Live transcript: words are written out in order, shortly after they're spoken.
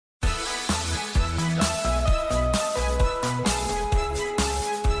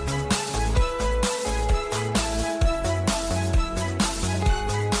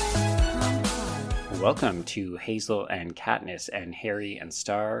Welcome to Hazel and Katniss and Harry and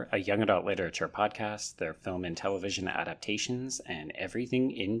Star, a young adult literature podcast, their film and television adaptations, and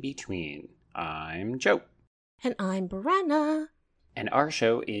everything in between. I'm Joe. And I'm Brenna. And our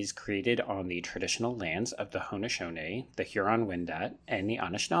show is created on the traditional lands of the Haudenosaunee, the Huron-Wendat, and the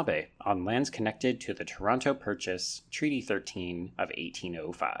Anishinaabe, on lands connected to the Toronto Purchase, Treaty 13 of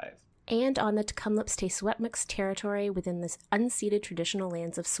 1805. And on the Tk'emlúps te Secwépemc territory within the unceded traditional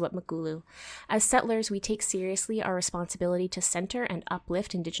lands of Secwepemcúlecw. As settlers, we take seriously our responsibility to center and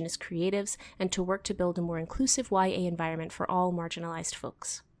uplift Indigenous creatives and to work to build a more inclusive YA environment for all marginalized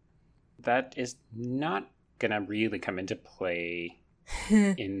folks. That is not going to really come into play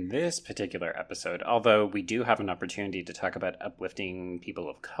in this particular episode, although we do have an opportunity to talk about uplifting people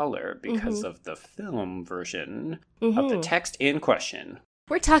of color because of the film version of the text in question.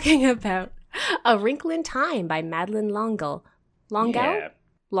 We're talking about A Wrinkle in Time by Madeleine L'Engle. Yeah.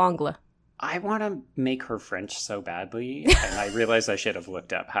 L'Engle. I want to make her French so badly, and I realize I should have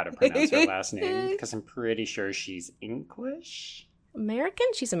looked up how to pronounce her last name, because I'm pretty sure she's English? American?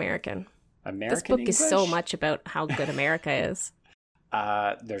 She's American. American This book English? is so much about how good America is.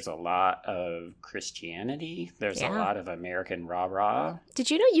 There's a lot of Christianity. There's a lot of American rah-rah. Did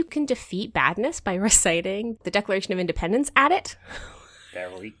you know you can defeat badness by reciting the Declaration of Independence at it? There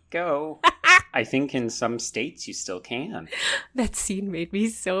we go. I think in some states you still can. That scene made me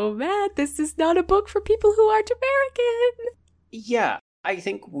so mad. This is not a book for people who aren't American. Yeah, I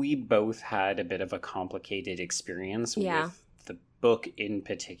think we both had a bit of a complicated experience with the book in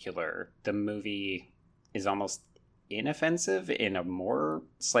particular. The movie is almost inoffensive in a more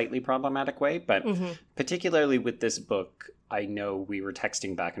slightly problematic way, but particularly with this book, I know we were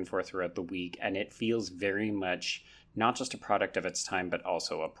texting back and forth throughout the week, and it feels very much not just a product of its time, but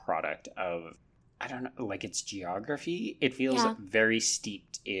also a product of, I don't know, like its geography. It feels very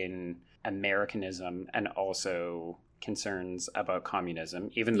steeped in Americanism and also concerns about communism,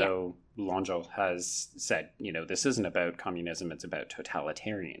 even though L'Engle has said, you know, this isn't about communism, it's about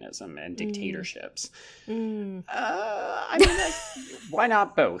totalitarianism and dictatorships. I mean, why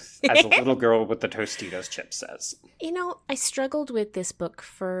not both, as a little girl with the Tostitos chip says. You know, I struggled with this book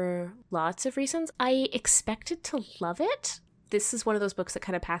for lots of reasons. I expected to love it. This is one of those books that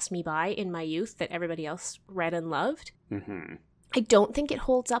kind of passed me by in my youth that everybody else read and loved. I don't think it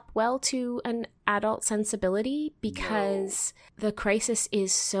holds up well to an adult sensibility because the crisis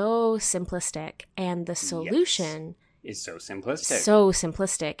is so simplistic and the solution is so simplistic. So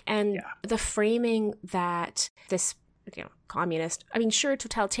simplistic. And the framing that this, you know, communist, I mean, sure,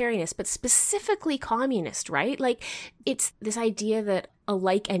 totalitarianist, but specifically communist, right? Like, it's this idea that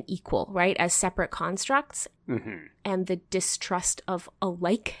alike and equal, right, as separate constructs, and the distrust of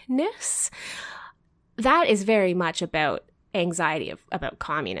alikeness, that is very much about anxiety about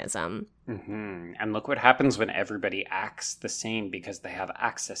communism. And look what happens when everybody acts the same because they have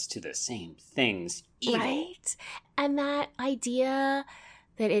access to the same things. Evil. Right? And that idea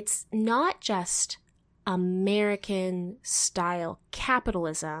that it's not just American style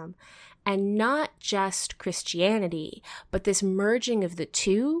capitalism and not just Christianity, but this merging of the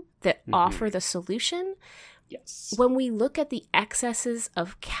two that offer the solution. Yes. When we look at the excesses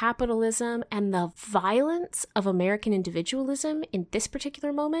of capitalism and the violence of American individualism in this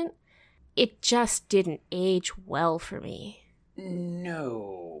particular moment, it just didn't age well for me.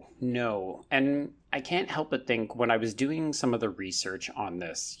 No. And I can't help but think when I was doing some of the research on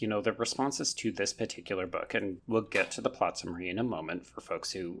this, you know, the responses to this particular book, and we'll get to the plot summary in a moment for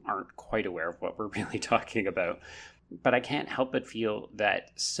folks who aren't quite aware of what we're really talking about. But I can't help but feel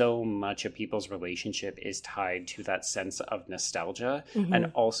that so much of people's relationship is tied to that sense of nostalgia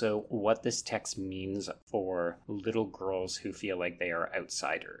and also what this text means for little girls who feel like they are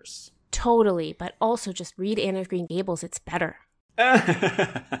outsiders. Totally, but also just read Anne of Green Gables, it's better.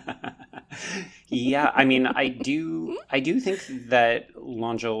 Yeah, I mean, I do think that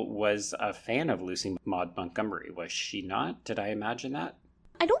L'Engle was a fan of Lucy Maud Montgomery, was she not? Did I imagine that?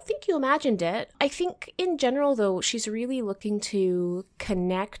 I don't think you imagined it. I think in general, though, she's really looking to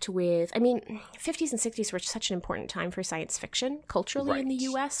connect with, I mean, 50s and 60s were such an important time for science fiction culturally in the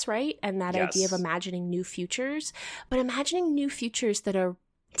US, right? And that idea of imagining new futures, but imagining new futures that are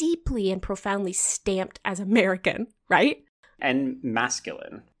deeply and profoundly stamped as American, right? And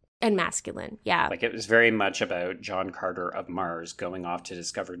masculine. And masculine, yeah. Like, it was very much about John Carter of Mars going off to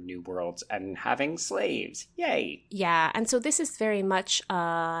discover new worlds and having slaves. Yay! Yeah, and so this is very much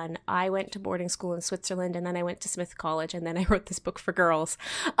I went to boarding school in Switzerland, and then I went to Smith College, and then I wrote this book for girls.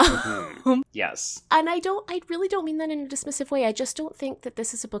 Yes. And I really don't mean that in a dismissive way. I just don't think that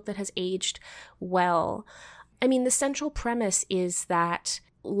this is a book that has aged well. I mean, the central premise is that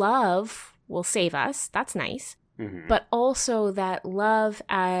love will save us. That's nice. Mm-hmm. But also that love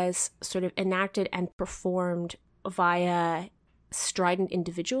as sort of enacted and performed via strident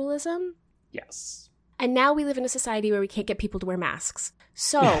individualism. Yes. And now we live in a society where we can't get people to wear masks.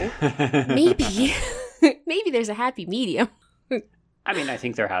 So maybe there's a happy medium. I mean, I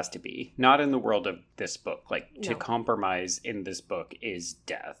think there has to be. Not in the world of this book. Like, to No. compromise in this book is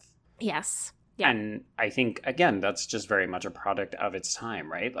death. Yes. Yeah. And I think, again, that's just very much a product of its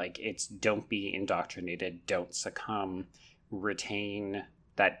time, right? Like, it's don't be indoctrinated, don't succumb, retain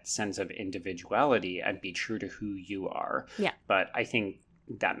that sense of individuality and be true to who you are. Yeah. But I think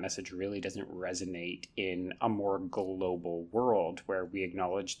that message really doesn't resonate in a more global world where we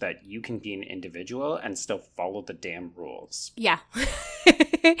acknowledge that you can be an individual and still follow the damn rules. Yeah.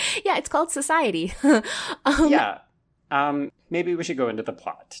 Yeah, it's called Society. Yeah. Maybe we should go into the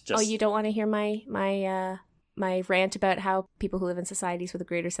plot. Oh, you don't want to hear my rant about how people who live in societies with a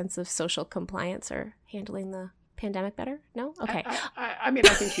greater sense of social compliance are handling the pandemic better? No? Okay. I mean,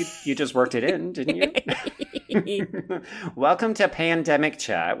 I think you just worked it in, didn't you? Welcome to Pandemic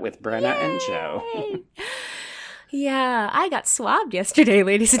Chat with Brenna and Joe. Yeah, I got swabbed yesterday,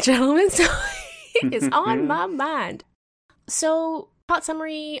 ladies and gentlemen, so it is on my mind. So, plot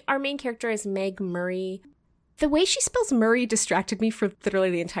summary, our main character is Meg Murray. The way she spells Murray distracted me for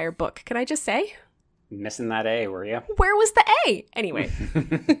literally the entire book. Can I just say? Missing that A, were you? Where was the A? Anyway.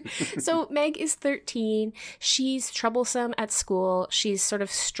 So Meg is 13. She's troublesome at school. She's sort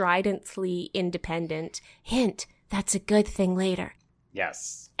of stridently independent. Hint, that's a good thing later.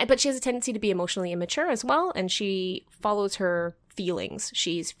 Yes. But she has a tendency to be emotionally immature as well, and she follows her feelings.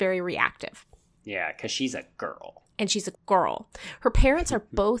 She's very reactive. Yeah, because she's a girl. And she's a girl. Her parents are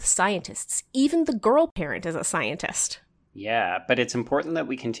both scientists. Even the girl parent is a scientist. Yeah, but it's important that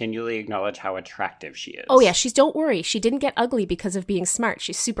we continually acknowledge how attractive she is. Oh yeah, don't worry. She didn't get ugly because of being smart.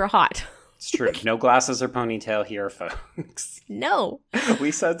 She's super hot. It's true. No glasses or ponytail here, folks. No.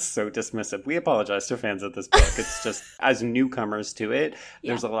 We sound so dismissive. We apologize to fans of this book. It's just, as newcomers to it,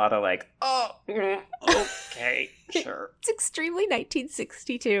 there's a lot of like, oh, okay, sure. It's extremely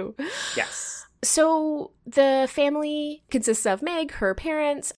 1962. Yes. So the family consists of Meg, her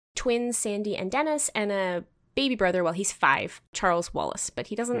parents, twins Sandy and Dennis, and a baby brother, well, he's 5, Charles Wallace, but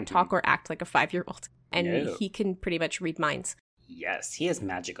he doesn't talk or act like a 5-year-old, and he can pretty much read minds. Yes, he is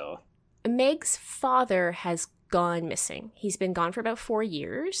magical. Meg's father has gone missing. He's been gone for about 4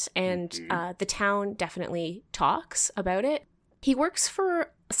 years, and the town definitely talks about it. He works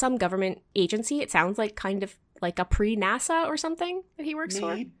for some government agency. It sounds like kind of like a pre-NASA or something that he works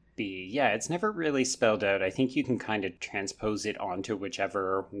for. Yeah, it's never really spelled out. I think you can kind of transpose it onto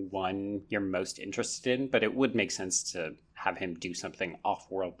whichever one you're most interested in, but it would make sense to have him do something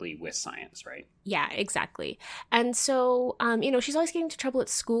off-worldly with science, right? Yeah, exactly. And so, she's always getting into trouble at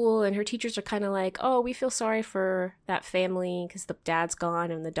school, and her teachers are kind of like, oh, we feel sorry for that family because the dad's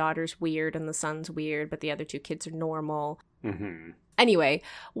gone and the daughter's weird and the son's weird, but the other 2 kids are normal. Mm-hmm. Anyway,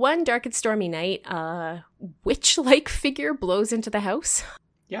 one dark and stormy night, a witch-like figure blows into the house.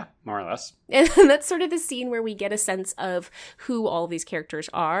 Yeah, more or less. And that's sort of the scene where we get a sense of who all these characters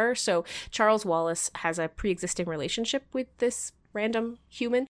are. So Charles Wallace has a pre-existing relationship with this random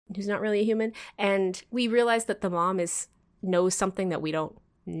human who's not really a human. And we realize that the mom knows something that we don't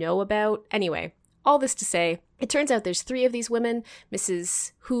know about. Anyway, all this to say, it turns out there's 3 of these women,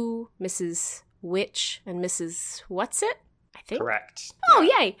 Mrs. Who, Mrs. Witch, and Mrs. What's-it? I think. Correct. Oh,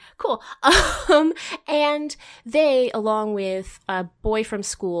 yay. Cool. And they, along with a boy from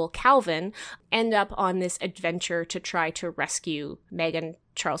school, Calvin, end up on this adventure to try to rescue Meg and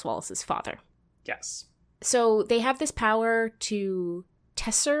Charles Wallace's father. Yes. So they have this power to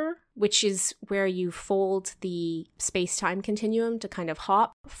tesser, which is where you fold the space-time continuum to kind of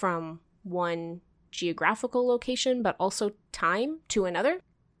hop from one geographical location, but also time to another.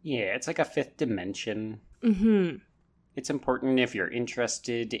 Yeah, it's like a 5th dimension. Mm-hmm. It's important if you're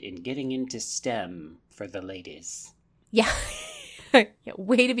interested in getting into STEM for the ladies. Yeah. Yeah,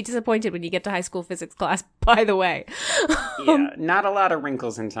 way to be disappointed when you get to high school physics class, by the way. Yeah, not a lot of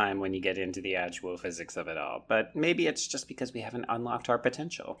wrinkles in time when you get into the actual physics of it all, but maybe it's just because we haven't unlocked our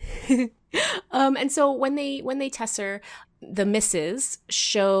potential. And so when they tesser, the misses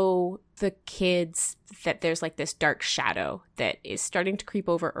show the kids that there's like this dark shadow that is starting to creep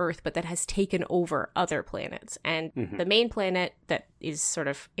over Earth, but that has taken over other planets. And the main planet that is sort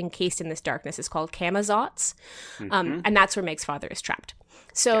of encased in this darkness is called Camazotz. And that's where Meg's father is trapped.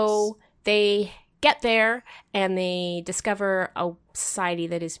 So they get there and they discover a society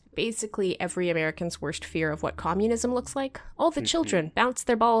that is basically every American's worst fear of what communism looks like. All the children bounce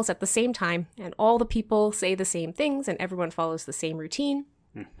their balls at the same time, and all the people say the same things, and everyone follows the same routine.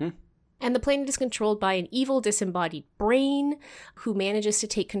 And the planet is controlled by an evil disembodied brain who manages to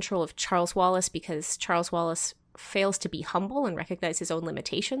take control of Charles Wallace because Charles Wallace fails to be humble and recognize his own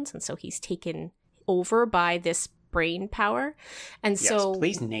limitations. And so he's taken over by this brain power. And yes, so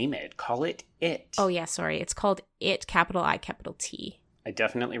please name it. Call it It. Oh yeah, sorry. It's called It, capital I, capital T. I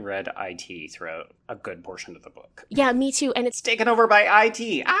definitely read IT throughout a good portion of the book. Yeah, me too. And it's taken over by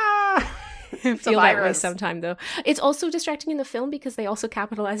IT. Ah! I feel that way sometime, though. It's also distracting in the film because they also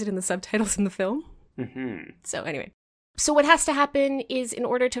capitalize it in the subtitles in the film. Mm-hmm. So anyway. So what has to happen is in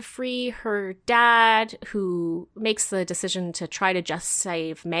order to free her dad, who makes the decision to try to just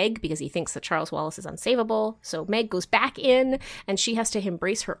save Meg because he thinks that Charles Wallace is unsavable. So Meg goes back in and she has to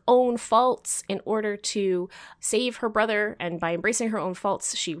embrace her own faults in order to save her brother. And by embracing her own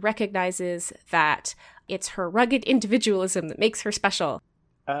faults, she recognizes that it's her rugged individualism that makes her special.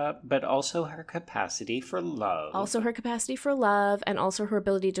 But also her capacity for love. Also her capacity for love, and also her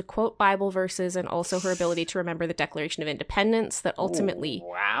ability to quote Bible verses, and also her ability to remember the Declaration of Independence that ultimately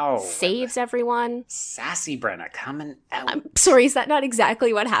saves everyone. Sassy Brenna coming out. I'm sorry, is that not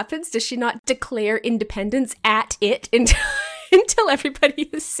exactly what happens? Does she not declare independence at it until everybody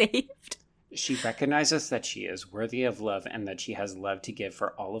is saved? She recognizes that she is worthy of love and that she has love to give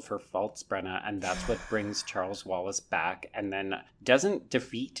for all of her faults, Brenna, and that's what brings Charles Wallace back, and then doesn't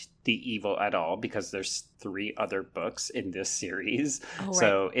defeat the evil at all because there's 3 other books in this series. Oh, right.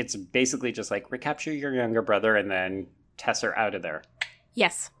 So it's basically just like recapture your younger brother and then Tesser out of there.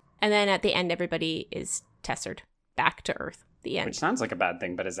 Yes. And then at the end, everybody is Tessered back to Earth. The end. Which sounds like a bad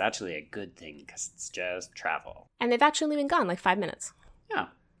thing, but is actually a good thing because it's just travel. And they've actually been gone like 5 minutes. Yeah.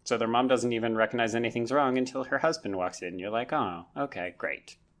 So their mom doesn't even recognize anything's wrong until her husband walks in. You're like, oh, okay,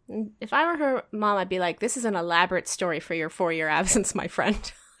 great. If I were her mom, I'd be like, this is an elaborate story for your 4-year absence, my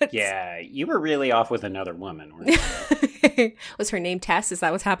friend. Yeah, you were really off with another woman, weren't you? Was her name Tess? Is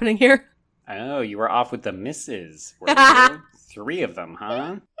that what's happening here? Oh, you were off with the misses. Were you? 3 of them,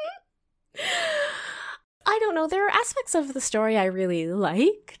 huh? I don't know. There are aspects of the story I really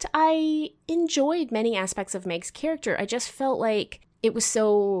liked. I enjoyed many aspects of Meg's character. I just felt like it was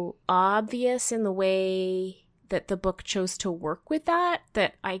so obvious in the way that the book chose to work with that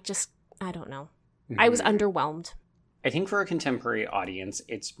I don't know. Mm-hmm. I was underwhelmed. I think for a contemporary audience,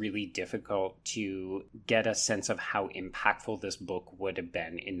 it's really difficult to get a sense of how impactful this book would have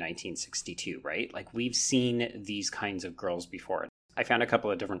been in 1962, right? Like, we've seen these kinds of girls before. I found a couple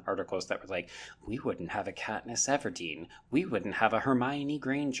of different articles that were like, we wouldn't have a Katniss Everdeen. We wouldn't have a Hermione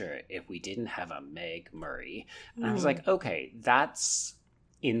Granger if we didn't have a Meg Murray. And I was like, okay, that's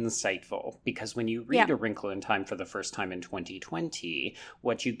insightful, because when you read A Wrinkle in Time for the first time in 2020,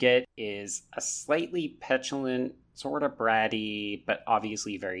 what you get is a slightly petulant, sort of bratty, but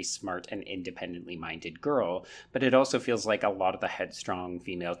obviously very smart and independently minded girl. But it also feels like a lot of the headstrong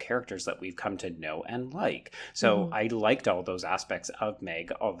female characters that we've come to know and like. So I liked all those aspects of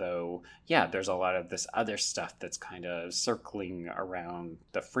Meg, although, yeah, there's a lot of this other stuff that's kind of circling around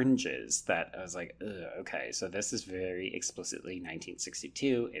the fringes that I was like, okay, so this is very explicitly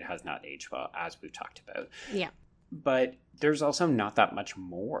 1962. It has not aged well, as we've talked about. Yeah. But there's also not that much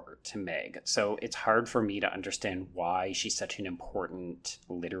more to Meg. So it's hard for me to understand why she's such an important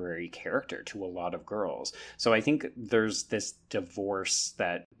literary character to a lot of girls. So I think there's this divorce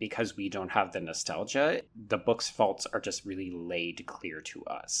that, because we don't have the nostalgia, the book's faults are just really laid clear to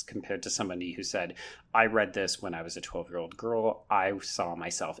us compared to somebody who said, I read this when I was a 12-year-old girl. I saw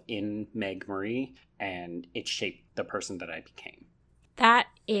myself in Meg Murray and it shaped the person that I became. That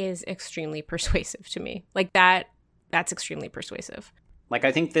is extremely persuasive to me. Like that's extremely persuasive. Like,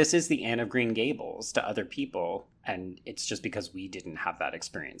 I think this is the Anne of Green Gables to other people, and it's just because we didn't have that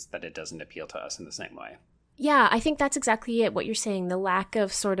experience that it doesn't appeal to us in the same way. Yeah, I think that's exactly it, what you're saying. The lack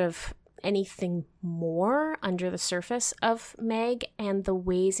of sort of anything more under the surface of Meg, and the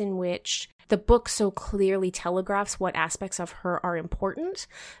ways in which the book so clearly telegraphs what aspects of her are important,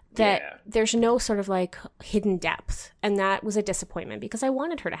 that there's no sort of like hidden depth. And that was a disappointment because I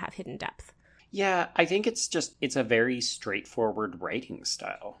wanted her to have hidden depth. Yeah, I think it's a very straightforward writing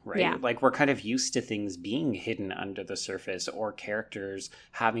style, right? Yeah. Like, we're kind of used to things being hidden under the surface or characters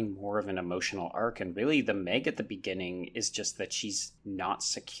having more of an emotional arc. And really, the Meg at the beginning is just that she's not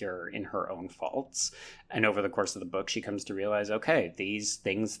secure in her own faults. And over the course of the book, she comes to realize, okay, these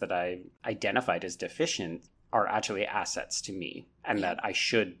things that I identified as deficient are actually assets to me and that I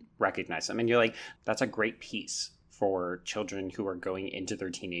should recognize them. And you're like, that's a great piece for children who are going into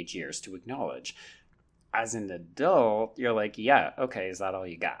their teenage years to acknowledge. As an adult, you're like, yeah, okay, is that all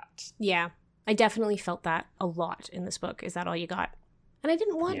you got? Yeah, I definitely felt that a lot in this book. Is that all you got? And I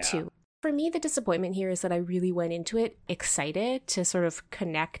didn't want to. For me, the disappointment here is that I really went into it excited to sort of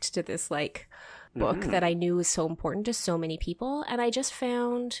connect to this like book that I knew was so important to so many people. And I just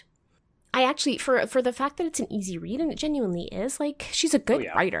found, I actually, for the fact that it's an easy read, and it genuinely is, like, she's a good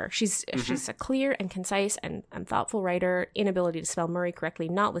writer. She's a clear and concise and thoughtful writer, inability to spell Murray correctly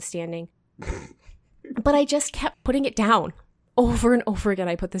notwithstanding. But I just kept putting it down. Over and over again,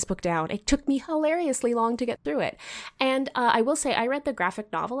 I put this book down. It took me hilariously long to get through it. And I will say, I read the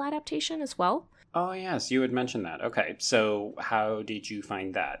graphic novel adaptation as well. Oh, yes, you had mentioned that. Okay, so how did you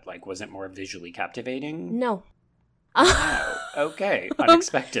find that? Like, was it more visually captivating? No. Oh, okay,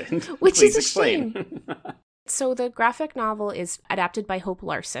 unexpected. Which Please is a explain. shame. So the graphic novel is adapted by Hope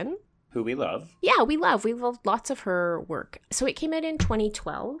Larson. Who we love. Yeah, we love lots of her work. So it came out in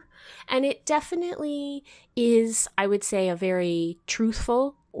 2012, and it definitely is, I would say, a very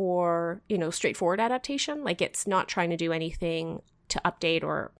truthful or, straightforward adaptation. Like, it's not trying to do anything to update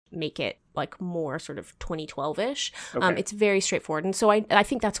or make it like more sort of 2012-ish. Okay. It's very straightforward. And so I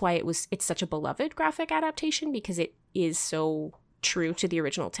think that's why it's such a beloved graphic adaptation, because it is so true to the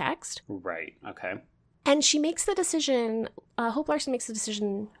original text. Right, okay. And she makes the decision, Hope Larson makes the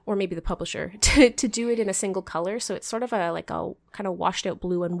decision, or maybe the publisher, to do it in a single color. So it's sort of a kind of washed out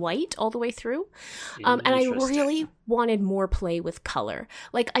blue and white all the way through. And I really wanted more play with color.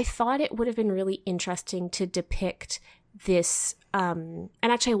 Like, I thought it would have been really interesting to depict this, and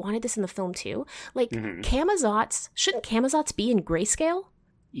actually I wanted this in the film too. Like, Camazotz, shouldn't Camazotz be in grayscale?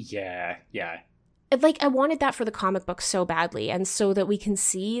 Yeah. Like, I wanted that for the comic book so badly, and so that we can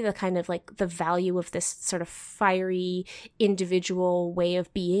see the kind of like the value of this sort of fiery individual way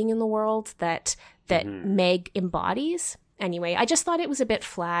of being in the world that Meg embodies. Anyway, I just thought it was a bit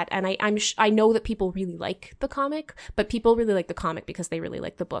flat, and I know that people really like the comic, but people really like the comic because they really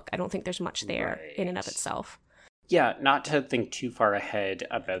like the book. I don't think there's much there in and of itself. Yeah, not to think too far ahead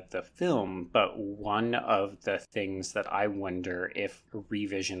about the film, but one of the things that I wonder if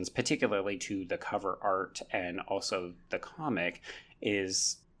revisions, particularly to the cover art and also the comic,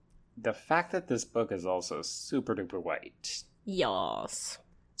 is the fact that this book is also super duper white. Yes.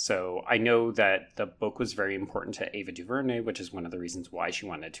 So I know that the book was very important to Ava DuVernay, which is one of the reasons why she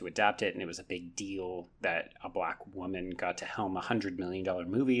wanted to adapt it. And it was a big deal that a Black woman got to helm a $100 million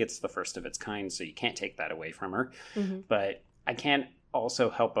movie. It's the first of its kind, so you can't take that away from her. Mm-hmm. But I can't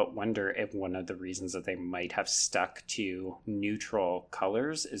also help but wonder if one of the reasons that they might have stuck to neutral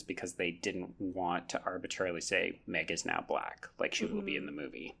colors is because they didn't want to arbitrarily say Meg is now Black, like she will be in the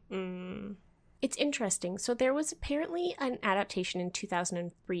movie. Mm. It's interesting. So there was apparently an adaptation in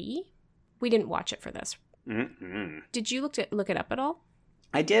 2003. We didn't watch it for this. Mm-mm. Did you look it up at all?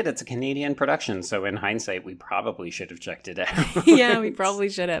 I did. It's a Canadian production, so in hindsight, we probably should have checked it out. Yeah, we probably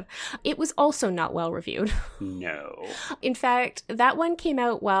should have. It was also not well reviewed. No. In fact, that one came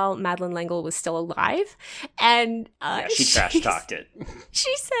out while Madeleine L'Engle was still alive, and she trash-talked it.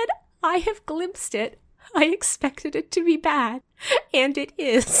 She said, "I have glimpsed it. I expected it to be bad, and it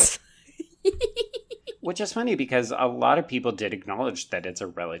is." Which is funny because a lot of people did acknowledge that it's a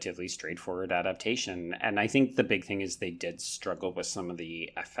relatively straightforward adaptation. And I think the big thing is they did struggle with some of the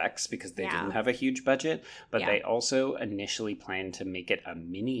effects because they didn't have a huge budget. But they also initially planned to make it a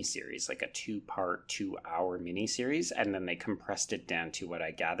mini-series, like a 2-part, 2-hour mini-series. And then they compressed it down to what I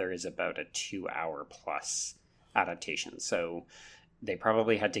gather is about a 2-hour plus adaptation. So they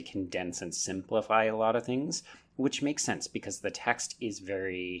probably had to condense and simplify a lot of things, which makes sense because the text is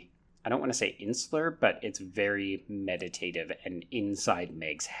very... I don't want to say insular, but it's very meditative and inside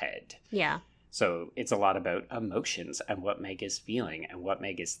Meg's head. Yeah. So it's a lot about emotions and what Meg is feeling and what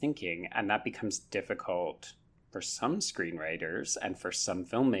Meg is thinking. And that becomes difficult for some screenwriters and for some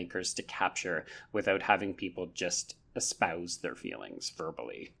filmmakers to capture without having people just espouse their feelings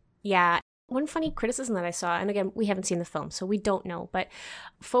verbally. Yeah. One funny criticism that I saw, and again, we haven't seen the film, so we don't know, but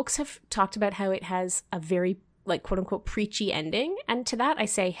folks have talked about how it has a very like quote unquote preachy ending. And to that I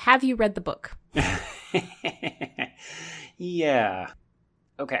say, have you read the book? Yeah.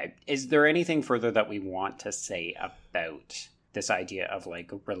 Okay. Is there anything further that we want to say about this idea of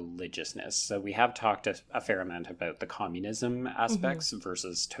like religiousness? So we have talked a fair amount about the communism aspects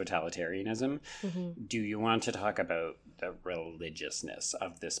versus totalitarianism. Do you want to talk about the religiousness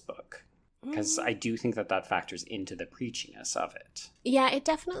of this book? Because I do think that factors into the preachiness of it. Yeah, it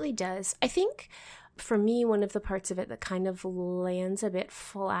definitely does. I think for me, one of the parts of it that kind of lands a bit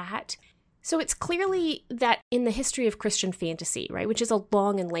flat. So it's clearly that in the history of Christian fantasy, right, which is a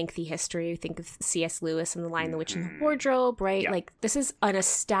long and lengthy history, think of C.S. Lewis and The Lion, the Witch, and the Wardrobe, right? Yeah. Like, this is an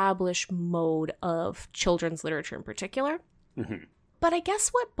established mode of children's literature in particular. But I guess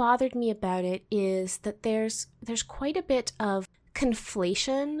what bothered me about it is that there's quite a bit of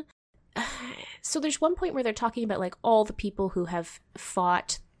conflation so there's one point where they're talking about like all the people who have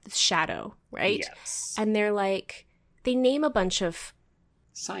fought Shadow, right? Yes. And they're like, they name a bunch of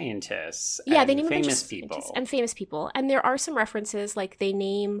scientists. Yeah, and they name famous a bunch of people. And famous people. And there are some references, like they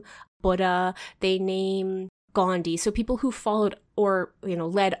name Buddha, they name Gandhi, so people who followed or, you know,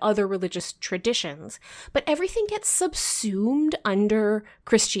 led other religious traditions. But everything gets subsumed under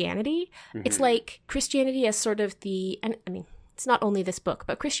Christianity. Mm-hmm. It's like Christianity as sort of and I mean, it's not only this book,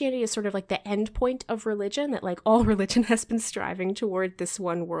 but Christianity is sort of like the end point of religion, that like all religion has been striving toward this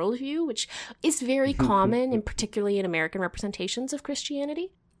one worldview, which is very common, and particularly in American representations of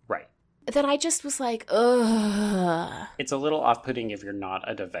Christianity. Right. That I just was like, ugh. It's a little off-putting if you're not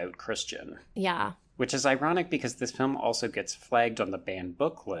a devout Christian. Yeah. Which is ironic because this film also gets flagged on the banned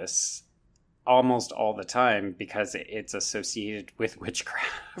book lists almost all the time because it's associated with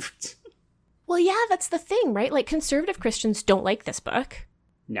witchcraft. Well, yeah, that's the thing, right? Like, conservative Christians don't like this book.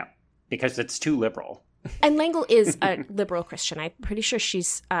 No, because it's too liberal. And L'Engle is a liberal Christian. I'm pretty sure she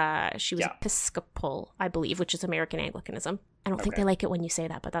was Episcopal, I believe, which is American Anglicanism. I don't think they like it when you say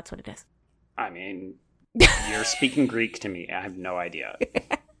that, but that's what it is. I mean, you're speaking Greek to me. I have no idea.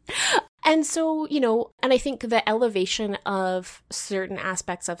 And so, you know, and I think the elevation of certain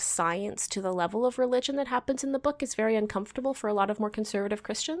aspects of science to the level of religion that happens in the book is very uncomfortable for a lot of more conservative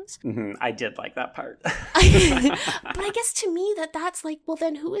Christians. Mm-hmm. I did like that part. But I guess to me that's like, well,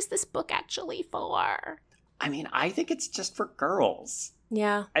 then who is this book actually for? I mean, I think it's just for girls.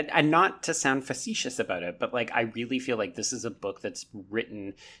 Yeah. And not to sound facetious about it, but like, I really feel like this is a book that's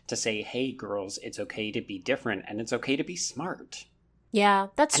written to say, hey, girls, it's okay to be different and it's okay to be smart. Yeah,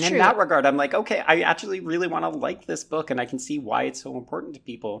 that's true. And in that regard, I'm like, okay, I actually really want to like this book, and I can see why it's so important to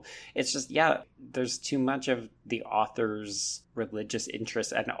people. It's just, yeah, there's too much of the author's religious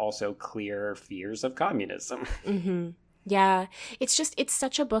interests and also clear fears of communism. Mm-hmm. Yeah, it's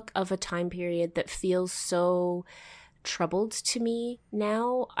such a book of a time period that feels so troubled to me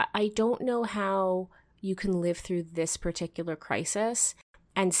now. I don't know how you can live through this particular crisis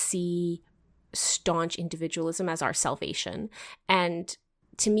and see staunch individualism as our salvation. And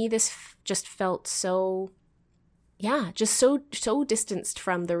to me, this just felt so distanced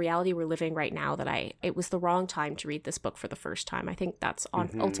from the reality we're living right now that it was the wrong time to read this book for the first time. I think that's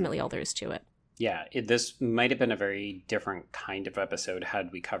ultimately all there is to it. Yeah, this might have been a very different kind of episode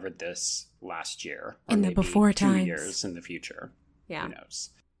had we covered this last year. Or in the before 2 times. years in the future. Yeah. Who knows?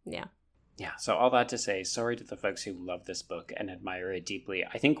 Yeah. Yeah, so all that to say, sorry to the folks who love this book and admire it deeply.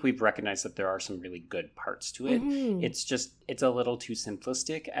 I think we've recognized that there are some really good parts to it. Mm-hmm. It's a little too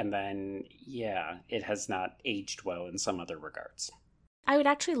simplistic, and then, yeah, it has not aged well in some other regards. I would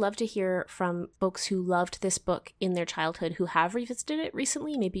actually love to hear from folks who loved this book in their childhood who have revisited it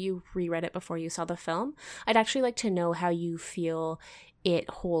recently. Maybe you reread it before you saw the film. I'd actually like to know how you feel it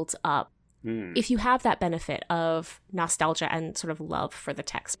holds up. If you have that benefit of nostalgia and sort of love for the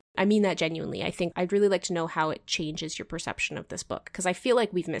text. I mean that genuinely. I think I'd really like to know how it changes your perception of this book, because I feel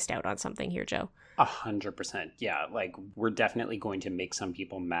like we've missed out on something here, Joe. 100%. Yeah, like we're definitely going to make some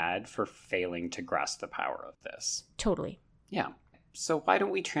people mad for failing to grasp the power of this. Totally. Yeah. So why don't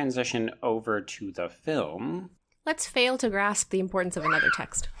we transition over to the film? Let's fail to grasp the importance of another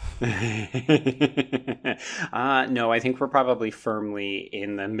text. No, I think we're probably firmly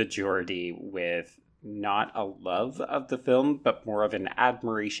in the majority with not a love of the film, but more of an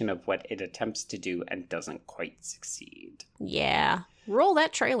admiration of what it attempts to do and doesn't quite succeed. Yeah. Roll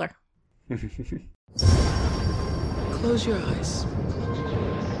that trailer. Close your eyes.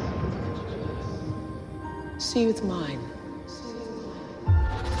 See with mine.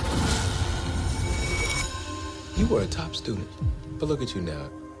 You were a top student, but look at you now.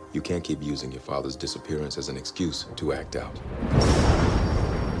 You can't keep using your father's disappearance as an excuse to act out.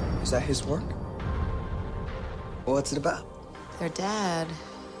 Is that his work? What's it about? Their dad,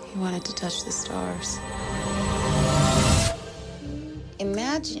 he wanted to touch the stars.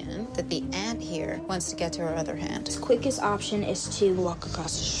 Imagine that the ant here wants to get to her other hand. The quickest option is to walk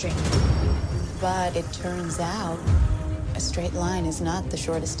across the street. But it turns out a straight line is not the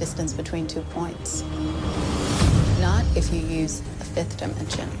shortest distance between 2 points. Not if you use the fifth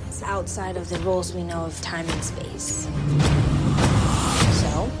dimension. It's outside of the rules we know of time and space.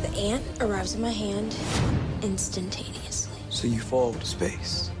 So, the ant arrives in my hand instantaneously. So you fall to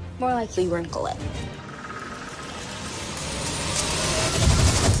space? More likely wrinkle it.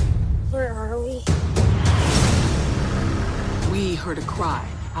 Where are we? We heard a cry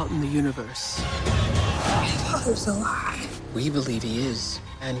out in the universe. My father's alive. We believe he is,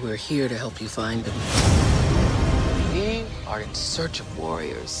 and we're here to help you find him. We are in search of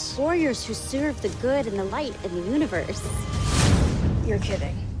warriors. Warriors who serve the good and the light in the universe. You're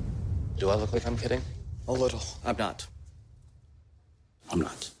kidding. Do I look like I'm kidding? A little. I'm not. I'm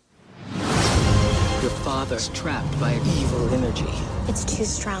not. Your father's trapped by evil energy, It's too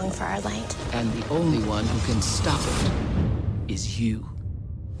strong for our light. and the only one who can stop it is you.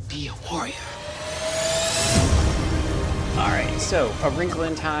 Be a warrior. All right, so A Wrinkle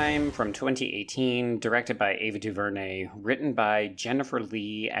in Time from 2018, directed by Ava DuVernay, written by Jennifer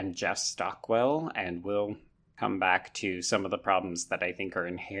Lee and Jeff Stockwell, and we'll come back to some of the problems that I think are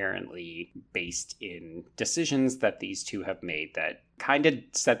inherently based in decisions that these two have made that kind of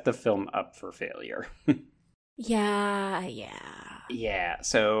set the film up for failure. Yeah. Yeah,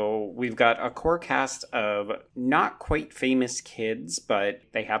 so we've got a core cast of not quite famous kids, but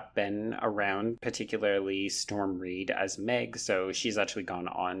they have been around, particularly Storm Reid as Meg, so she's actually gone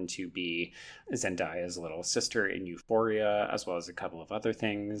on to be Zendaya's little sister in Euphoria, as well as a couple of other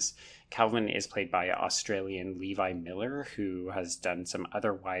things. Calvin is played by Australian Levi Miller, who has done some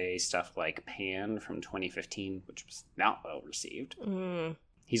other YA stuff like Pan from 2015, which was not well received.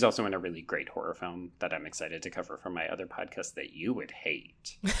 He's also in a really great horror film that I'm excited to cover for my other podcast that you would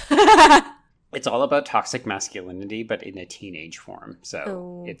hate. It's all about toxic masculinity, but in a teenage form.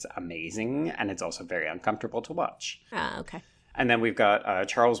 So It's amazing, and it's also very uncomfortable to watch. Okay. And then we've got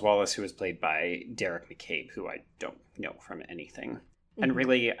Charles Wallace, who is played by Derek McCabe, who I don't know from anything. Mm-hmm. And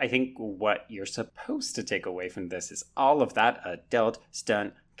really, I think what you're supposed to take away from this is all of that adult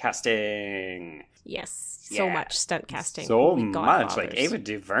stunt casting. Yes, so much stunt casting. So much. Like Ava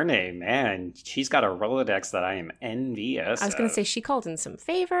DuVernay, man, she's got a Rolodex that I am envious I was going to say she called in some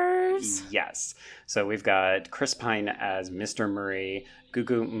favors. Yes. So we've got Chris Pine as Mr. Murray,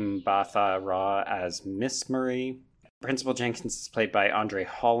 Gugu Mbatha Raw as Miss Murray. Principal Jenkins is played by Andre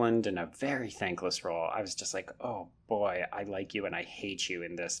Holland in a very thankless role. I was just like, oh boy, I like you and I hate you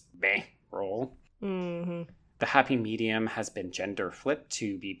in this meh role. Mm-hmm. The happy medium has been gender flipped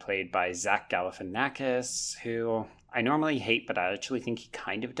to be played by Zach Galifianakis, who I normally hate, but I actually think he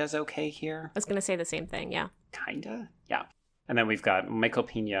kind of does okay here. I was going to say the same thing, yeah. Kinda? Yeah. And then we've got Michael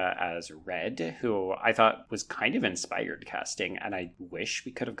Pena as Red, who I thought was kind of inspired casting, and I wish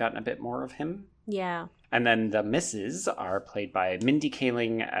we could have gotten a bit more of him. Yeah. And then the Misses are played by Mindy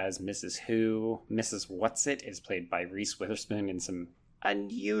Kaling as Mrs. Who. Mrs. Whatsit is played by Reese Witherspoon in some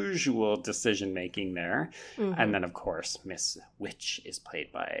unusual decision making there. Mm-hmm. And then of course Miss Witch is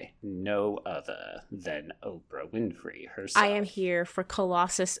played by no other than Oprah Winfrey herself. I am here for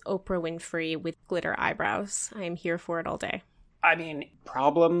Colossus Oprah Winfrey with glitter eyebrows. I am here for it all day. I mean,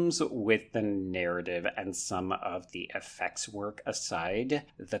 problems with the narrative and some of the effects work aside,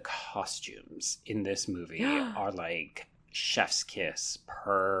 the costumes in this movie are like chef's kiss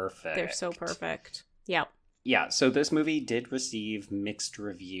perfect. They're so perfect. Yep. Yeah, so this movie did receive mixed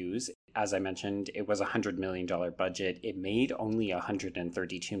reviews. As I mentioned, it was a $100 million budget. It made only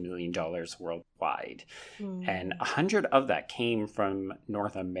 $132 million worldwide. And 100 of that came from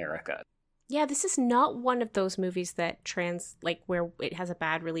North America. Yeah, this is not one of those movies that where it has a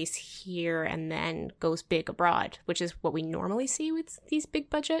bad release here and then goes big abroad, which is what we normally see with these big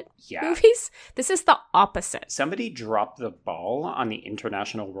budget movies. This is the opposite. Somebody dropped the ball on the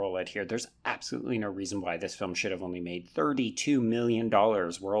international rollout here. There's absolutely no reason why this film should have only made $32 million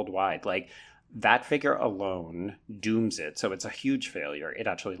worldwide. Like, that figure alone dooms it. So it's a huge failure. It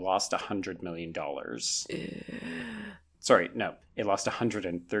actually lost $100 million. Sorry, no, it lost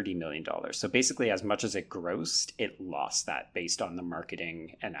 $130 million. So basically, as much as it grossed, it lost that based on the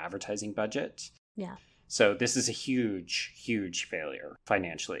marketing and advertising budget. Yeah. So this is a huge, huge failure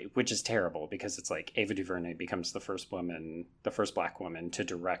financially, which is terrible because it's like Ava DuVernay becomes the first Black woman to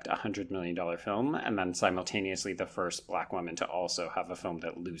direct a $100 million film, and then simultaneously the first Black woman to also have a film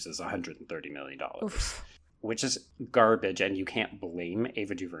that loses $130 million. Oof. Which is garbage, and you can't blame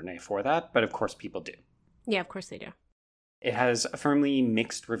Ava DuVernay for that, but of course people do. Yeah, of course they do. It has a firmly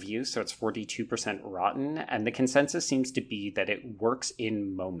mixed review, so it's 42% rotten, and the consensus seems to be that it works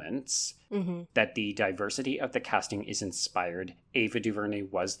in moments, that the diversity of the casting is inspired. Ava DuVernay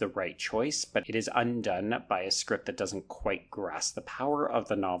was the right choice, but it is undone by a script that doesn't quite grasp the power of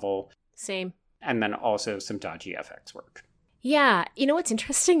the novel. Same. And then also some dodgy FX work. Yeah. You know what's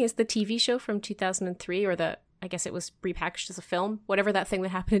interesting is the TV show from 2003, or I guess it was repackaged as a film, whatever that thing that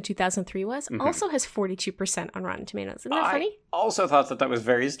happened in 2003 was, also has 42% on Rotten Tomatoes. Isn't that funny? I also thought that was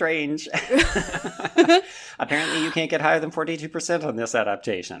very strange. Apparently you can't get higher than 42% on this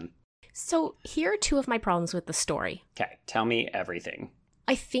adaptation. So here are two of my problems with the story. Okay, tell me everything.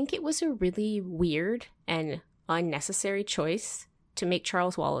 I think it was a really weird and unnecessary choice to make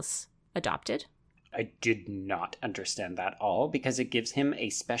Charles Wallace adopted. I did not understand that at all because it gives him a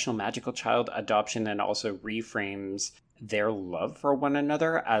special magical child adoption and also reframes their love for one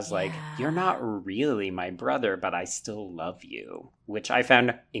another as like, you're not really my brother, but I still love you, which I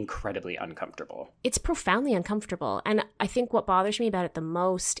found incredibly uncomfortable. It's profoundly uncomfortable. And I think what bothers me about it the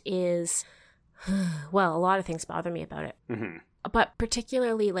most is, well, a lot of things bother me about it. Mm-hmm. But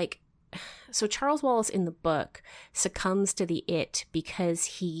particularly like, so Charles Wallace in the book succumbs to the it because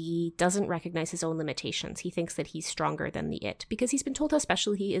he doesn't recognize his own limitations. He thinks that he's stronger than the it because he's been told how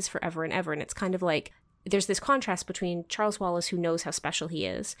special he is forever and ever. And it's kind of like, there's this contrast between Charles Wallace, who knows how special he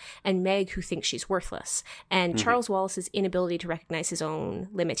is, and Meg, who thinks she's worthless. And Charles Wallace's inability to recognize his own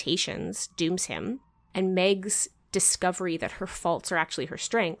limitations dooms him. And Meg's discovery that her faults are actually her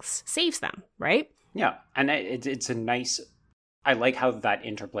strengths saves them, right? Yeah. And it's a nice... I like how that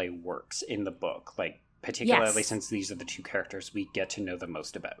interplay works in the book, like, particularly since these are the two characters we get to know the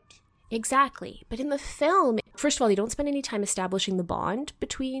most about. Exactly. But in the film, first of all, you don't spend any time establishing the bond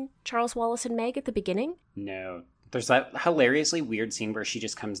between Charles Wallace and Meg at the beginning. No. There's that hilariously weird scene where she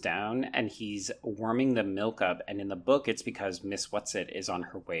just comes down and he's warming the milk up. And in the book, it's because Miss Whatsit is on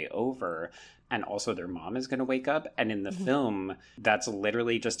her way over. And also their mom is going to wake up. And in the film, that's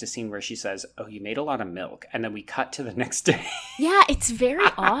literally just a scene where she says, oh, you made a lot of milk. And then we cut to the next day. Yeah, it's very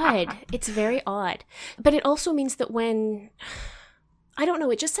odd. It's very odd. But it also means that when... I don't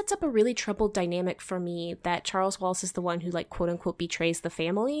know, it just sets up a really troubled dynamic for me that Charles Wallace is the one who, like, quote unquote betrays the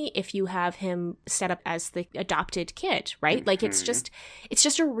family if you have him set up as the adopted kid, right? Mm-hmm. Like, it's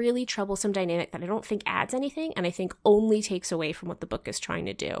just a really troublesome dynamic that I don't think adds anything and I think only takes away from what the book is trying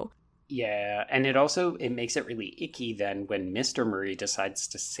to do. Yeah, and it makes it really icky then when Mr. Murray decides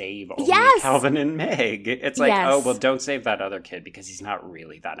to save only Calvin and Meg. It's like, oh, well, don't save that other kid because he's not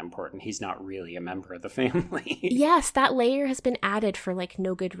really that important. He's not really a member of the family. Yes, that layer has been added for, like,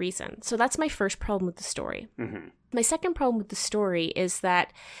 no good reason. So that's my first problem with the story. Mm-hmm. My second problem with the story is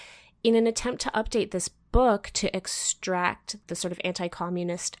that in an attempt to update this book to extract the sort of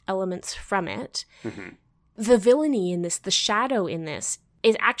anti-communist elements from it, the villainy in this, the shadow in this,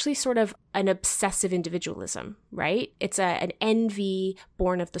 is actually sort of an obsessive individualism, right? It's an envy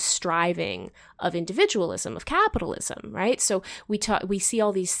born of the striving of individualism, of capitalism, right? So we see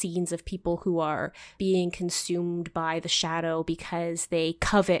all these scenes of people who are being consumed by the shadow because they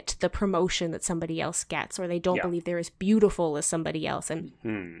covet the promotion that somebody else gets, or they don't believe they're as beautiful as somebody else. And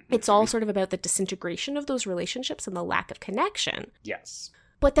it's all sort of about the disintegration of those relationships and the lack of connection. Yes.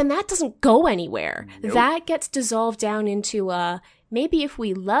 But then that doesn't go anywhere. Nope. That gets dissolved down into maybe if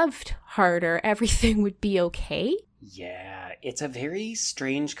we loved harder, everything would be okay. Yeah, it's a very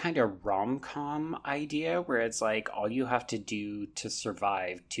strange kind of rom-com idea where it's like all you have to do to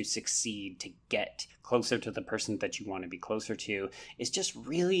survive, to succeed, to get closer to the person that you want to be closer to is just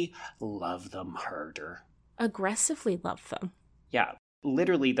really love them harder. Aggressively love them. Yeah.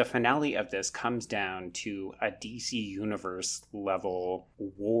 Literally, the finale of this comes down to a DC Universe level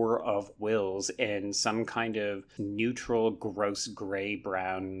war of wills in some kind of neutral, gross,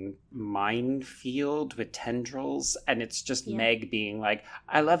 gray-brown minefield with tendrils. And it's just Meg being like,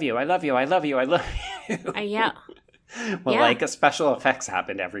 I love you, I love you, I love you, I love you. Yeah. Well, like, special effects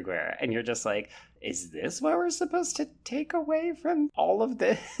happened everywhere. And you're just like, is this what we're supposed to take away from all of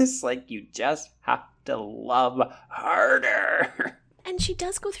this? Like, you just have to love harder. And she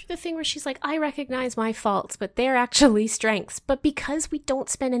does go through the thing where she's like, I recognize my faults, but they're actually strengths. But because we don't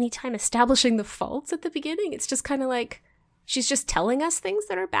spend any time establishing the faults at the beginning, it's just kind of like, she's just telling us things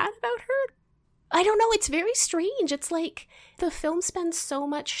that are bad about her. I don't know. It's very strange. It's like the film spends so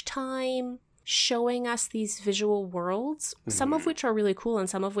much time showing us these visual worlds, some of which are really cool and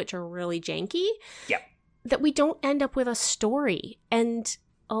some of which are really janky, that we don't end up with a story. And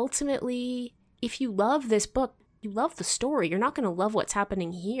ultimately, if you love this book, you love the story. You're not going to love what's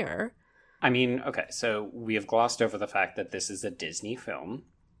happening here. I mean, okay, so we have glossed over the fact that this is a Disney film,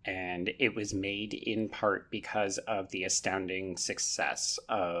 and it was made in part because of the astounding success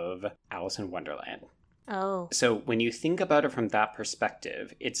of Alice in Wonderland. Oh. So when you think about it from that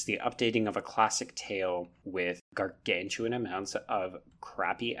perspective, it's the updating of a classic tale with gargantuan amounts of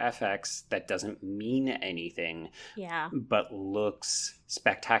crappy FX that doesn't mean anything, but looks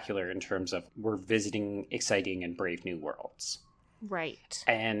spectacular in terms of we're visiting exciting and brave new worlds. Right.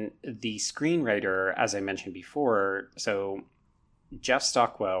 And the screenwriter, as I mentioned before, so Jeff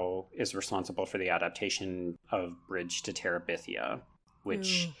Stockwell is responsible for the adaptation of Bridge to Terabithia,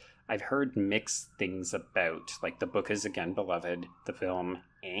 which... I've heard mixed things about. Like, the book is, again, beloved. The film,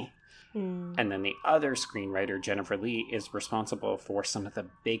 And then the other screenwriter, Jennifer Lee, is responsible for some of the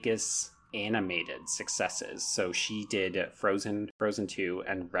biggest animated successes. So she did Frozen, Frozen 2,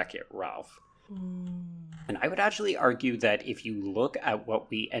 and Wreck-It Ralph. And I would actually argue that if you look at what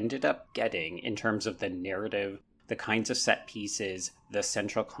we ended up getting in terms of the narrative the kinds of set pieces, the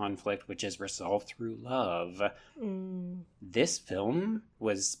central conflict, which is resolved through love. This film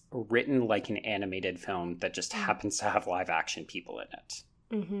was written like an animated film that just happens to have live action people in it.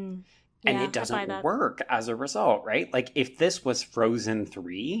 Mm-hmm. And Yeah, it doesn't work as a result, right? Like, if this was Frozen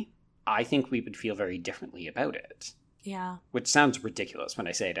 3, I think we would feel very differently about it. Yeah. Which sounds ridiculous when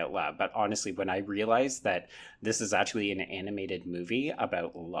I say it out loud, but honestly, when I realized that this is actually an animated movie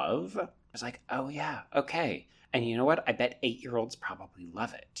about love, I was like, oh yeah, okay. And you know what? I bet 8-year-olds probably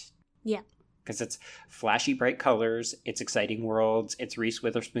love it. Yeah. Because it's flashy, bright colors, it's exciting worlds, it's Reese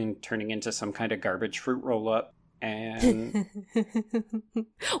Witherspoon turning into some kind of garbage fruit roll-up, and...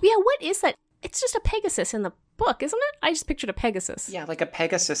 Yeah, what is that? It's just a Pegasus in the book, isn't it? I just pictured a Pegasus. Yeah, like a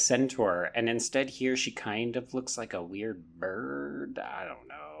Pegasus centaur, and instead here she kind of looks like a weird bird. I don't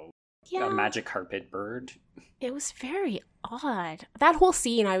know. Yeah. A magic carpet bird. It was very odd. That whole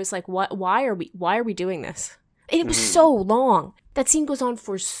scene, I was like, "What? Why are we doing this?" And it was so long. That scene goes on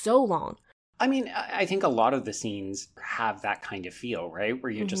for so long. I mean, I think a lot of the scenes have that kind of feel, right?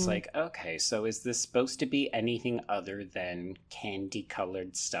 Where you're just like, okay, so is this supposed to be anything other than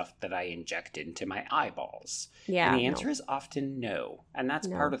candy-colored stuff that I inject into my eyeballs? Yeah. And the answer is often no. And that's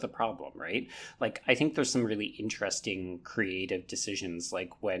part of the problem, right? Like, I think there's some really interesting creative decisions,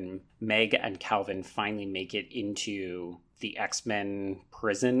 like when Meg and Calvin finally make it into the X-Men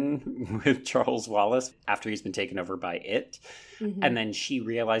prison with Charles Wallace after he's been taken over by it. And then she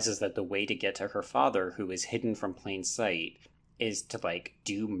realizes that the way to get to her father, who is hidden from plain sight, is to like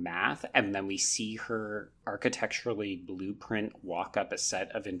do math. And then we see her architecturally blueprint walk up a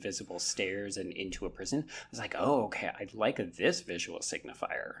set of invisible stairs and into a prison. I was like, oh, okay, I like this visual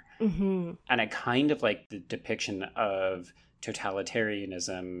signifier. And I kind of like the depiction of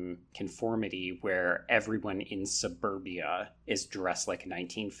totalitarianism conformity where everyone in suburbia is dressed like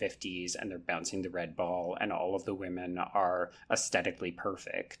 1950s and they're bouncing the red ball and all of the women are aesthetically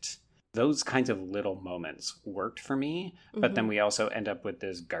perfect. Those kinds of little moments worked for me, but then we also end up with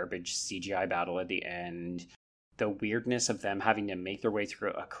this garbage CGI battle at the end. The weirdness of them having to make their way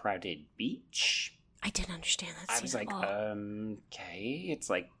through a crowded beach. I didn't understand that scene. I was like, okay, it's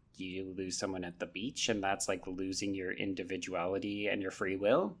like you lose someone at the beach and that's like losing your individuality and your free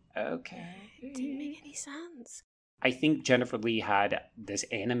will. Okay. It didn't make any sense. I think Jennifer Lee had this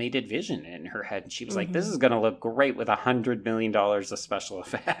animated vision in her head. She was like, this is going to look great with $100 million of special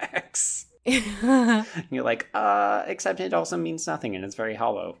effects. And you're like, except it also means nothing and it's very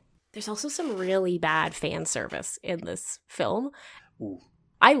hollow. There's also some really bad fan service in this film. Ooh.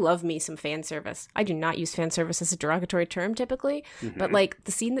 I love me some fan service. I do not use fan service as a derogatory term typically, but like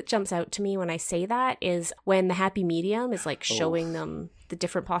the scene that jumps out to me when I say that is when the happy medium is like showing them the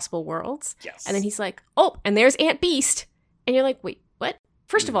different possible worlds. Yes. And then he's like, oh, and there's Aunt Beast. And you're like, wait, what?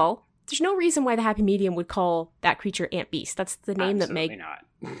 First of all, there's no reason why the happy medium would call that creature Aunt Beast. That's the name Absolutely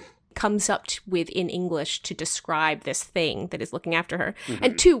that Meg comes up with in English to describe this thing that is looking after her.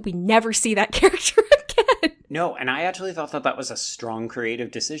 And two, we never see that character again. No, and I actually thought that was a strong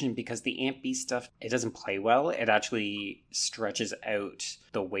creative decision because the Aunt Beast stuff, it doesn't play well. It actually stretches out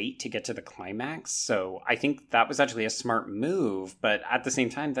the wait to get to the climax. So I think that was actually a smart move, but at the same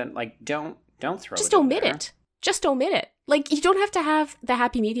time, then like don't throw Just it in omit there. it. Just omit it. Like, you don't have to have the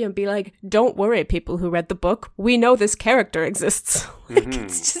happy medium be like, don't worry, people who read the book. We know this character exists. Like,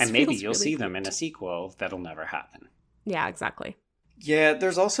 it's just And maybe feels you'll really see them weird. in a sequel. That'll never happen. Yeah, exactly. Yeah,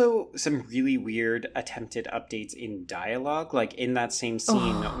 there's also some really weird attempted updates in dialogue. Like in that same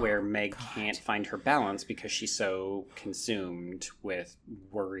scene where Meg can't find her balance because she's so consumed with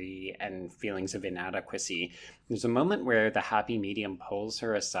worry and feelings of inadequacy. There's a moment where the happy medium pulls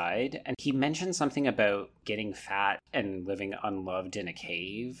her aside and he mentions something about getting fat and living unloved in a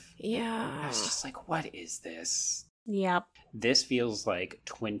cave. Yeah. I was just like, what is this? Yep. This feels like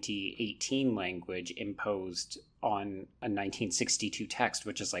 2018 language imposed on a 1962 text,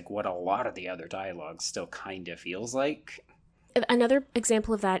 which is like what a lot of the other dialogue still kind of feels like. Another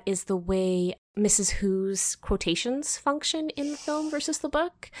example of that is the way Mrs. Who's quotations function in the film versus the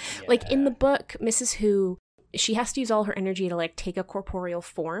book. Yeah. Like in the book, Mrs. Who, she has to use all her energy to like take a corporeal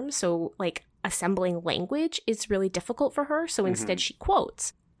form. So like assembling language is really difficult for her. So instead she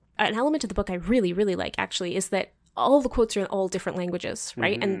quotes. An element of the book I really, really like actually is that all the quotes are in all different languages,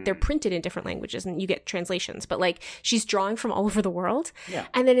 right? And they're printed in different languages and you get translations. But like she's drawing from all over the world. Yeah.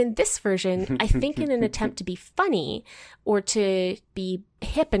 And then in this version, I think in an attempt to be funny or to be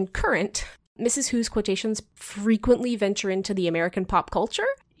hip and current, Mrs. Who's quotations frequently venture into the American pop culture.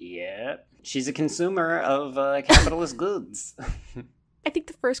 Yeah. She's a consumer of capitalist goods. I think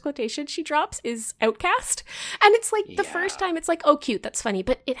the first quotation she drops is outcast. And it's like the first time it's like, oh, cute, that's funny.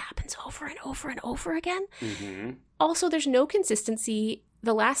 But it happens over and over and over again. Mm-hmm. Also, there's no consistency.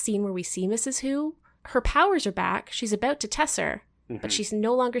 The last scene where we see Mrs. Who, her powers are back. She's about to Tesser, but she's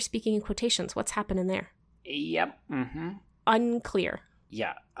no longer speaking in quotations. What's happening there? Yep. Mm-hmm. Unclear.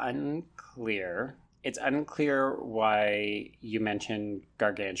 Yeah, unclear. It's unclear why you mentioned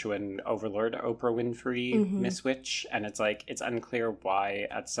gargantuan overlord Oprah Winfrey, Miss Witch, and it's like, it's unclear why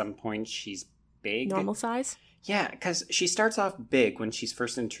at some point she's big. Normal size? Yeah, because she starts off big when she's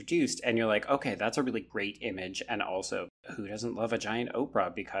first introduced, and you're like, okay, that's a really great image, and also, who doesn't love a giant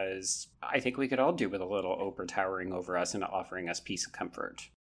Oprah? Because I think we could all do with a little Oprah towering over us and offering us peace and comfort.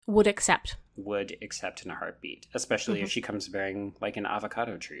 Would accept In a heartbeat, especially if she comes bearing like an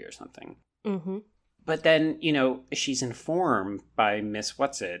avocado tree or something. Mm-hmm. But then, you know, she's informed by Miss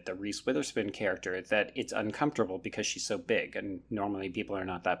What's-It, the Reese Witherspoon character, that it's uncomfortable because she's so big, and normally people are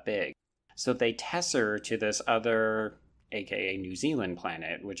not that big. So they test her to this other, aka New Zealand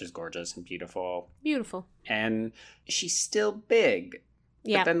planet, which is gorgeous and beautiful. Beautiful. And she's still big.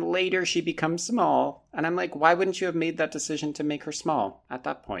 Yeah. But then later she becomes small. And I'm like, why wouldn't you have made that decision to make her small at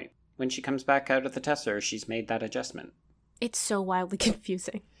that point? When she comes back out of the tester, she's made that adjustment. It's so wildly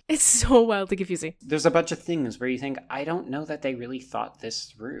confusing. It's so wildly confusing. There's a bunch of things where you think, I don't know that they really thought this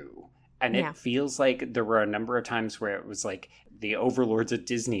through. And it feels like there were a number of times where it was like the overlords at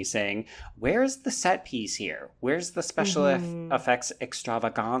Disney saying, where's the set piece here? Where's the special effects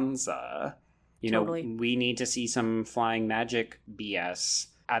extravaganza? You know, we need to see some flying magic BS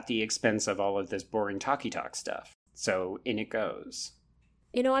at the expense of all of this boring talkie talk stuff. So in it goes.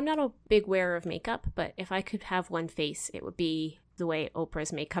 You know, I'm not a big wearer of makeup, but if I could have one face, it would be the way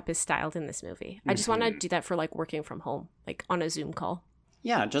Oprah's makeup is styled in this movie. I just want to do that for like working from home, like on a Zoom call.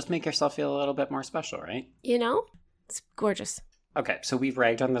 Yeah, just make yourself feel a little bit more special, right? You know? It's gorgeous. Okay, so we've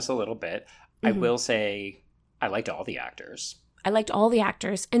ragged on this a little bit. I will say I liked all the actors.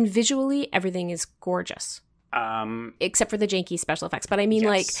 And visually, everything is gorgeous. Except for the janky special effects. But I mean,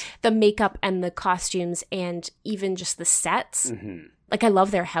 like, the makeup and the costumes and even just the sets. Like, I love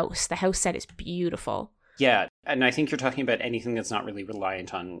their house. The house set is beautiful. Yeah, and I think you're talking about anything that's not really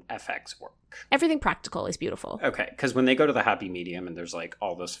reliant on FX work. Everything practical is beautiful. Okay, because when they go to the happy medium and there's like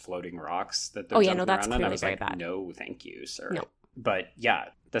all those floating rocks that they're jumping that's around on, I was very like, bad. No, thank you, sir. No. But yeah,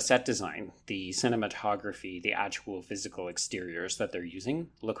 the set design, the cinematography, the actual physical exteriors that they're using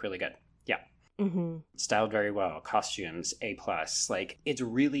look really good. Yeah. Styled very well. Costumes, A+. Like, it's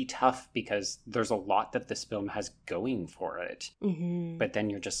really tough because there's a lot that this film has going for it. But then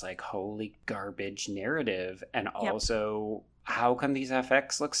you're just like, holy garbage narrative. And also, how come these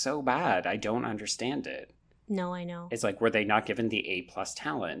FX look so bad? I don't understand it. No, I know. It's like, were they not given the A+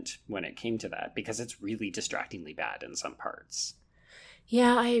 talent when it came to that? Because it's really distractingly bad in some parts.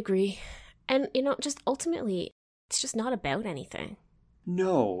 Yeah, I agree. And, you know, just ultimately, it's just not about anything.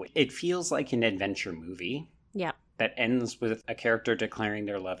 No, it feels like an adventure movie. Yeah. That ends with a character declaring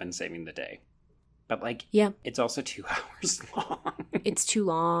their love and saving the day. But, like, it's also 2 hours long. It's too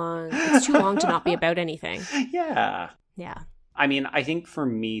long. It's too long to not be about anything. Yeah. Yeah. I mean, I think for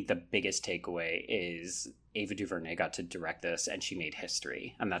me, the biggest takeaway is Ava DuVernay got to direct this and she made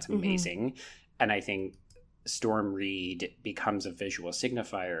history. And that's amazing. And I think Storm Reed becomes a visual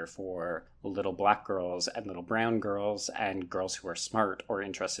signifier for little black girls and little brown girls and girls who are smart or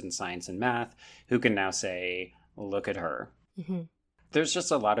interested in science and math who can now say, look at her. There's just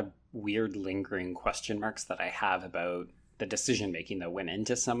a lot of weird lingering question marks that I have about the decision making that went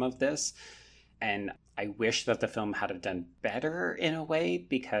into some of this. And I wish that the film had have done better in a way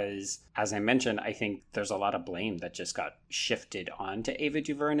because, as I mentioned, I think there's a lot of blame that just got shifted onto Ava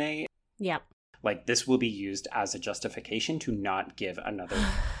DuVernay. Yeah. Like, this will be used as a justification to not give another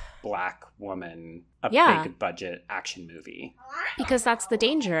black woman a big budget action movie. Because that's the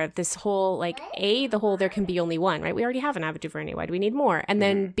danger of this whole, like, A, the whole there can be only one, right? We already have an Ava DuVernay. Why do we need more? And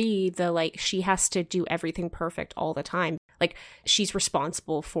then B, the, like, she has to do everything perfect all the time. Like, she's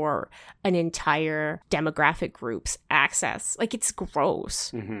responsible for an entire demographic group's access. Like, it's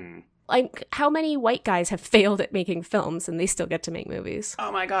gross. Like, how many white guys have failed at making films and they still get to make movies? Oh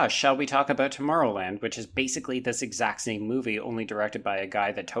my gosh, shall we talk about Tomorrowland, which is basically this exact same movie, only directed by a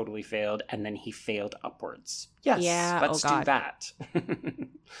guy that totally failed, and then he failed upwards. Yes, let's do that.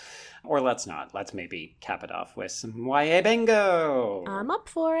 Or let's not. Let's maybe cap it off with some YA bingo. I'm up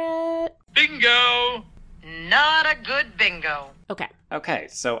for it. Bingo! Not a good bingo. Okay,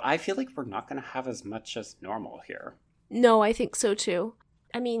 so I feel like we're not going to have as much as normal here. No, I think so too.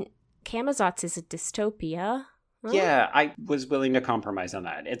 I mean, Camazotz is a dystopia. Huh? Yeah, I was willing to compromise on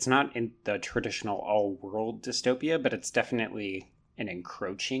that. It's not in the traditional all-world dystopia, but it's definitely an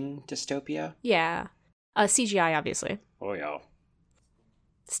encroaching dystopia. Yeah. CGI, obviously. Oh, yeah.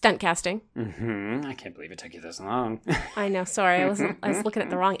 Stunt casting. I can't believe it took you this long. I know. Sorry. I was looking at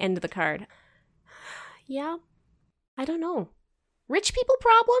the wrong end of the card. Yeah. I don't know. Rich people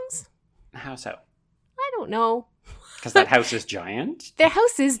problems? How so? I don't know. Because that house is giant? Their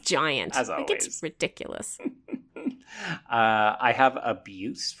house is giant. As always. Like, it's ridiculous. I have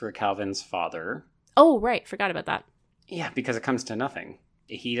abuse for Calvin's father. Oh, right. Forgot about that. Yeah, because it comes to nothing.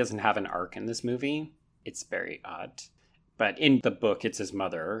 He doesn't have an arc in this movie. It's very odd. But in the book, it's his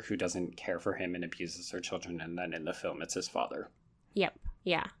mother who doesn't care for him and abuses her children. And then in the film, it's his father. Yep.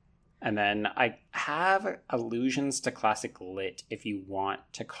 Yeah. And then I have allusions to classic lit if you want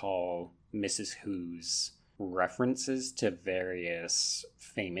to call Mrs. Who's references to various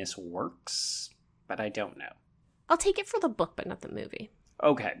famous works. But I don't know. I'll take it for the book, but not the movie.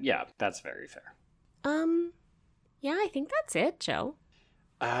 Okay, yeah, that's very fair. Yeah, I think that's it, Joe.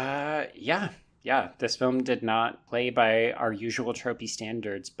 Yeah, this film did not play by our usual tropey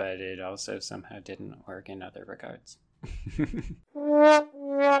standards, but it also somehow didn't work in other regards.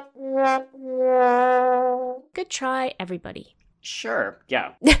 Good try, everybody. Sure,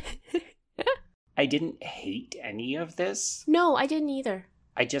 yeah. I didn't hate any of this. No, I didn't either.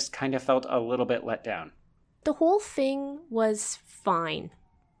 I just kind of felt a little bit let down. The whole thing was fine.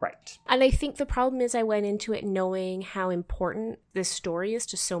 Right. And I think the problem is I went into it knowing how important this story is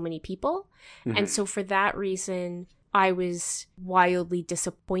to so many people. Mm-hmm. And so for that reason, I was wildly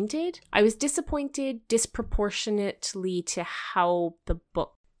disappointed. I was disappointed disproportionately to how the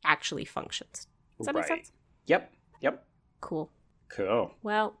book actually functions. Does that make sense? Yep. Cool.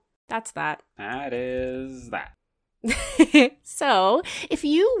 Well, that's that. That is that. So, if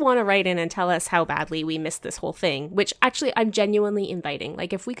you want to write in and tell us how badly we missed this whole thing, which actually I'm genuinely inviting,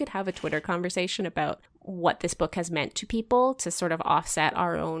 like if we could have a Twitter conversation about what this book has meant to people to sort of offset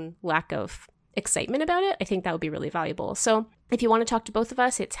our own lack of excitement about it, I think that would be really valuable. So if you want to talk to both of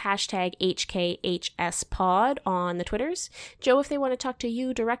us, it's hashtag HKHSpod on the Twitters. Joe, if they want to talk to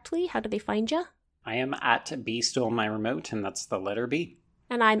you directly, how do they find you? I am at B Stole My Remote, and that's the letter B.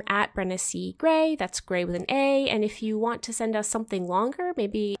 And I'm at Brenna C. Gray. That's Gray with an A. And if you want to send us something longer,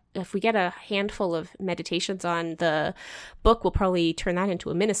 maybe if we get a handful of meditations on the book, we'll probably turn that into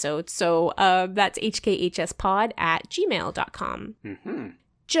a minisode. So that's hkhspod@gmail.com. Mm-hmm.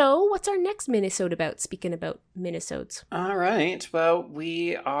 Joe, what's our next minisode about, speaking about minisodes? All right. Well,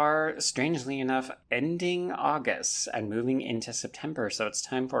 we are, strangely enough, ending August and moving into September. So it's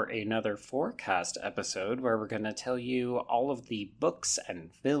time for another forecast episode where we're going to tell you all of the books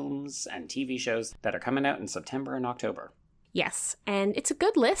and films and TV shows that are coming out in September and October. Yes, and it's a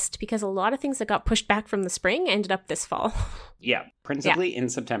good list because a lot of things that got pushed back from the spring ended up this fall. Yeah, principally in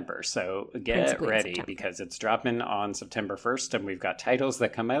September. So get ready because it's dropping on September 1st and we've got titles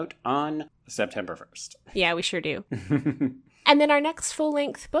that come out on September 1st. Yeah, we sure do. And then our next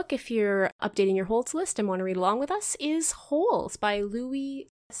full-length book, if you're updating your holds list and want to read along with us, is Holes by Louis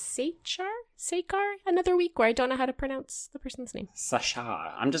Sekar? Another week where I don't know how to pronounce the person's name.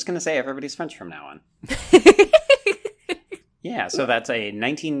 Sacha. I'm just going to say everybody's French from now on. Yeah, so that's a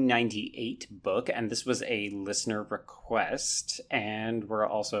 1998 book, and this was a listener request, and we're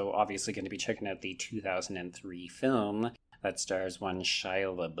also obviously going to be checking out the 2003 film that stars one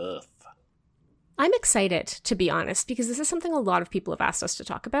Shia LaBeouf. I'm excited, to be honest, because this is something a lot of people have asked us to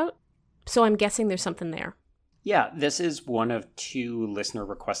talk about, so I'm guessing there's something there. Yeah, this is one of two listener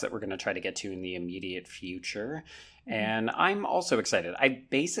requests that we're going to try to get to in the immediate future. And I'm also excited. I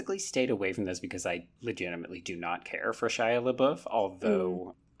basically stayed away from this because I legitimately do not care for Shia LaBeouf,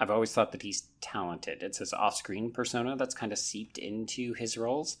 although I've always thought that he's talented. It's his off-screen persona that's kind of seeped into his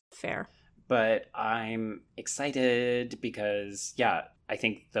roles. Fair. But I'm excited because, yeah, I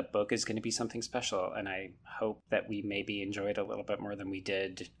think the book is going to be something special, and I hope that we maybe enjoy it a little bit more than we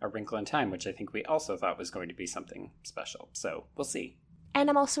did A Wrinkle in Time, which I think we also thought was going to be something special. So we'll see. And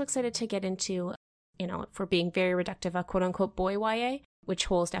I'm also excited to get into, if we're being very reductive, a quote-unquote boy YA, which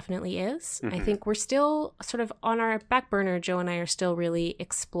Holes definitely is. Mm-hmm. I think we're still sort of on our back burner. Joe and I are still really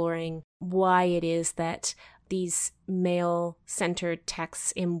exploring why it is that these male-centered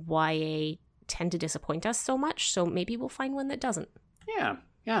texts in YA tend to disappoint us so much. So maybe we'll find one that doesn't. Yeah.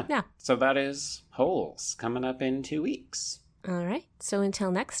 So that is Holes coming up in 2 weeks. All right. So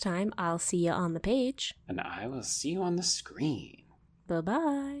until next time, I'll see you on the page. And I will see you on the screen.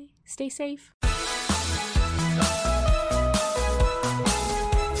 Bye-bye. Stay safe.